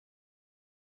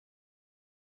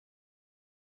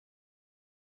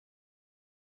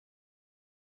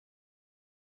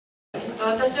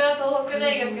私は東北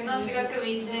大学の歯学部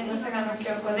1年の菅野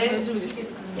京子です。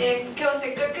で、今日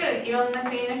せっかくいろんな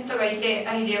国の人がいて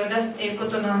アイデアを出すっていうこ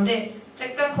となので、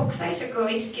若干国際色を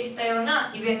意識したよう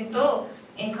なイベントを考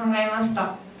えまし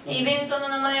た。で、イベントの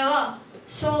名前は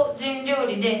精進料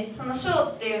理で、その精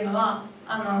っていうのは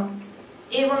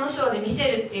英語の精で見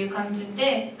せるっていう感じ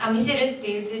で、見せるって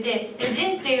いう字で、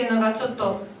人っていうのがちょっ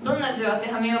とどんな字を当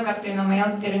てはめようかっていうのを迷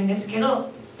ってるんですけ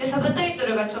ど、でサブタイト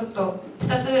ルがちょっと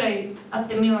2つぐらいあっ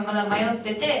て今まだ迷っ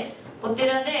てて、お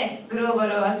寺でグローバ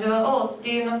ルを味わおうって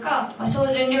いうのか、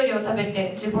精進料理を食べ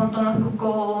て地元の復興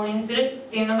を応援する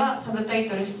っていうのがサブタイ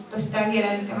トルとして挙げ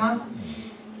られてます。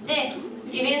で、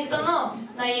イベントの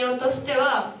内容として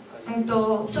は、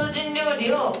精進料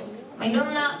理を、いろ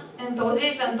んな、おじ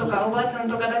いちゃんとかおばあちゃん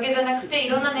とかだけじゃなくてい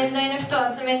ろんな年代の人を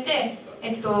集めて、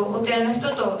お寺の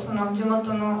人とその地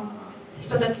元の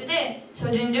人たちで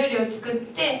精進料理を作っ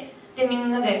て、でみ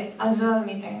んなで味わう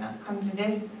みたいな感じで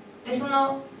す。でそ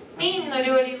のメインの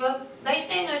料理は、大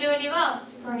体の料理は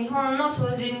その日本の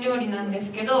精進料理なんで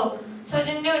すけど、精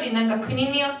進料理なんか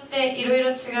国によっていろいろ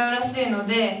違うらしいの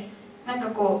で、なんか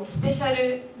こうスペシャル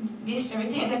ディッシュ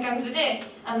みたいな感じで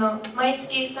毎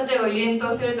月例えばイベント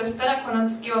をするとしたら、この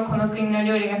月はこの国の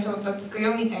料理がちょっとつく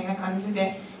よみたいな感じ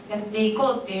でやってい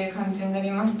こうっていう感じにな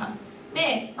りました。で、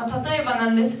例えばな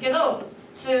んですけど、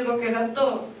中国だ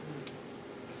と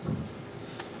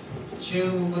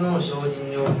中国の精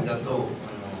進料理だと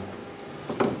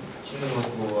中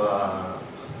国は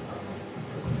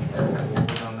お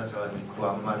子さんたちは肉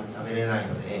はあんまり食べれない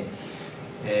ので、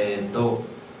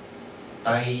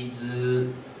大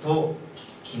豆と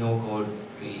キノコ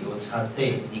類を使っ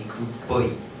て肉っぽい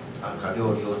なんか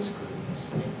料理を作るんで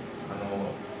すね。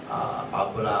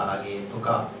油揚げと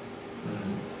か、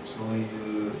そうい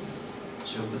う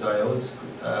食材を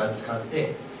使っ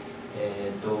て、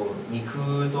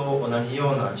肉と同じ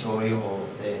ような調理法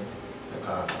で、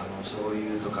なんか醤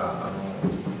油とか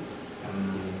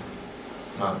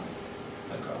なんか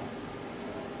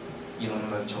いろん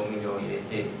な調味料を入れ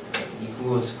て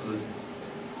肉を作っ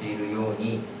ているよう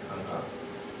に、なんか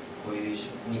こういう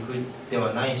肉で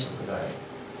はない食材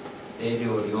で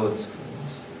料理を作りま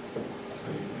す。そ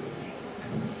ういう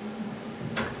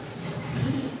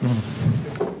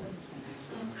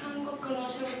韓国の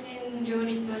精進料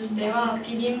理としては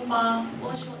ビビンバを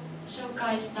紹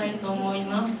介したいと思い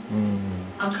ます。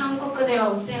韓国で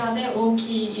はお寺で大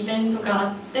きいイベントがあ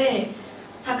って、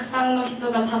たくさんの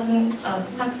人が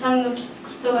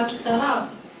来たら、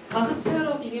普通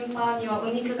のビビンバにはお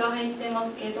肉が入ってま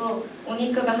すけど、お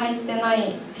肉が入ってな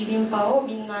いビビンバを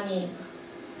みんなに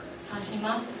出し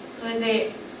ます。それ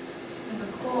で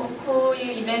こう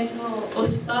いうイベントを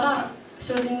したら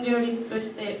精進料理と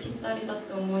してぴったりだ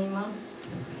と思います。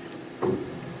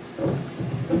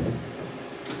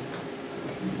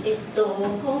香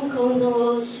港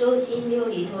の精進料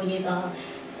理といえば、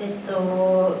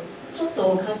ちょっと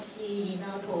おかしいな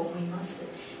と思いま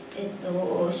す。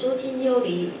精進料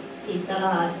理って言った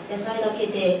ら野菜だけ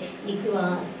で肉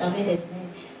はダメですね。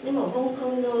でも香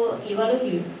港のいわ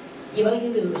ゆ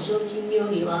る精進料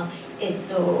理は、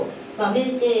豆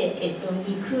で、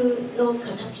肉の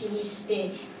形にし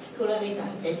て作られた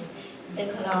んです。だ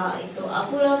から、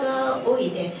油が多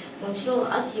いでもちろ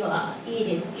ん味はいい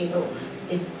ですけど、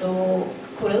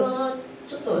これは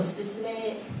ちょっと勧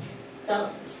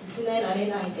められ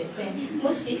ないですね。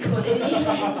もしこれに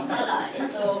したら、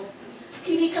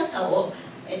作り方を、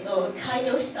改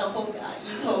良した方がい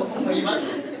いと思いま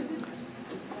す。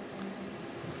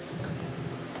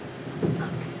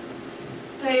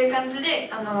という感じで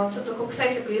ちょっと国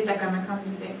際色豊かな感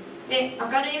じで、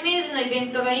明るいイメージのイベ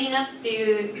ントがいいなって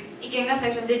いう意見が最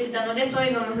初に出てたので、そうい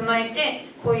うのも踏まえて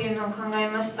こういうのを考え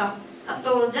ました。あ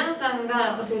とジャンさん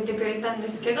が教えてくれたんで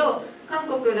すけど、韓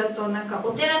国だとなんか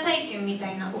お寺体験みた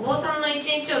いな、お坊さんの一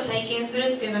日を体験す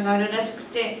るっていうのがあるらしく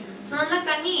て、その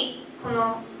中にこ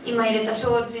の今入れた精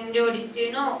進料理ってい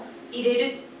うのを入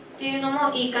れるっていうの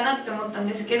もいいかなって思ったん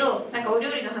ですけど、なんかお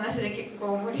料理の話で結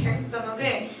構盛り上がったの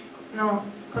で、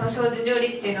この精進料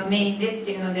理っていうのをメインでっ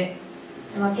ていうので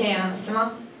提案しま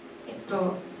す。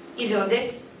以上で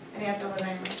す。ありがとうござ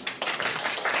いまし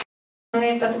た。考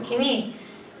えた時に、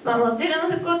お寺の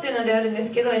復興っていうのであるんで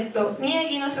すけど、宮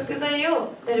城の食材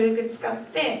をなるべく使っ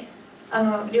て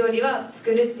料理は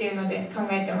作るっていうので考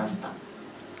えてました。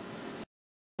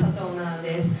佐藤奈々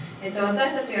です。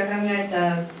私たちが考え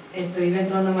たイベン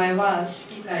トの名前は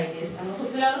式会です。そ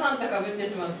ちらのファンとかぶって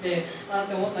しまってっ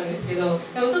て思ったんですけど、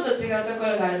でもちょっと違うとこ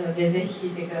ろがあるのでぜひ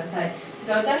聞いてください。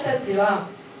私たちは、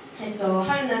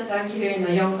春夏秋冬の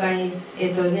4回、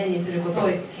年にすることを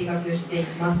計画してい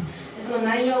ます。その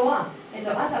内容は、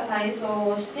朝体操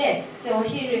をして、でお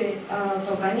昼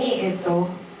とかに、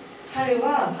春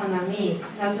は花見、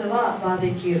夏はバー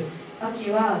ベキュー、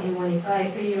秋は芋煮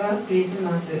会、冬はクリス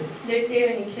マスといった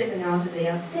ように季節に合わせて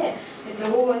やって、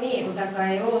午後にお茶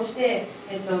会をして、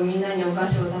みんなにお菓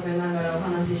子を食べながらお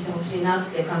話ししてほしいなっ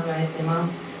て考えてま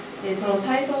す。でその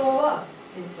体操は、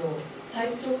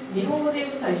日本語で言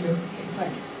うと体育、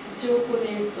中国語で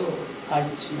言うと耐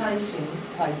震だ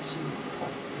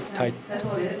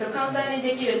そうです。簡単に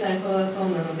できる体操だそ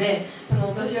うなので、その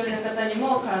お年寄りの方に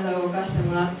も体を動かして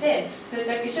もらって、それ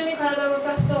だけ一緒に体を動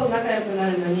かすと仲良くな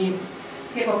るのに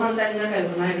結構簡単に仲良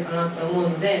くなれるかなと思う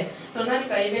ので、その何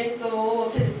かイベント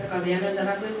を手でとかでやるんじゃ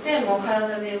なくって、もう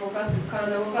体を動かす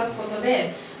こと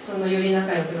でより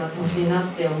仲良くなってほしいなっ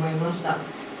て思いました。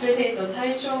それで、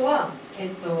対象は、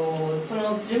そ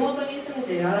の地元に住ん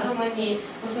でいる荒浜に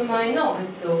お住まいの、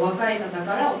若い方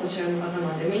からお年寄りの方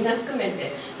までみんな含め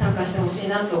て参加してほしい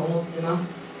なと思ってま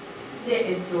す。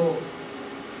で、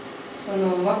そ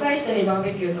の若い人にバー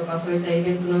ベキューとかそういったイ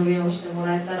ベントの運営をしても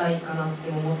らえたらいいかなって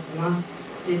思ってます。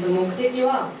で、目的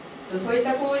はそういっ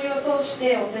た交流を通し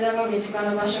てお寺が身近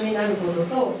な場所になること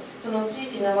と、その地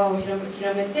域の輪を広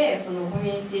めてそのコ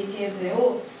ミュニティ形成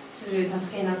をする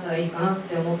助けになったらいいかなっ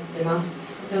て思ってます。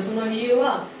その理由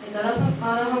は、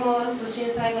荒浜は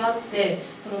震災があって、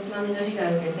その津波の被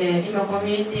害を受けて、今コ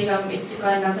ミュニティが一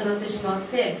回なくなってしまっ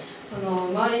て、その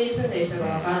周りに住んでいる人が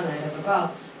わからないだと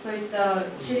か、そういった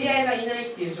知り合いがいない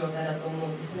っていう状態だと思う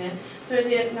んですね。それ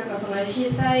でその被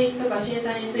災とか震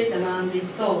災について学んでい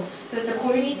くと、そういったコ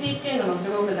ミュニティっていうのが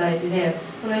すごく大事で、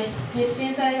その震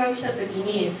災が来た時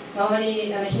に周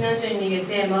り避難所に逃げ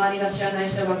て周りが知らない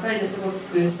人ばっかりです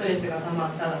ごくストレスが溜ま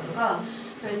っただとか、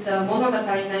そういったものが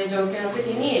足りない状況の時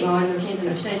に周りの近所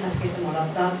の人に助けてもらっ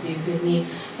たっていうふうに、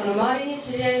その周りに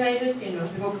知り合いがいるっていうのは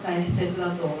すごく大切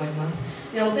だと思います。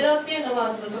で、お寺っていうの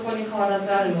はそこに変わら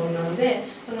ずあるものなので、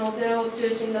そのお寺を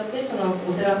中心だったり、その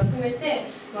お寺を含めて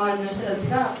周りの人た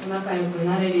ちが仲良く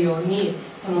なれるように、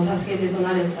その助け手と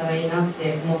なれたらいいなっ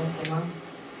て思ってます。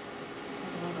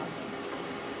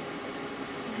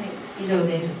はい、以上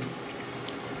です。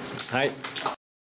はい。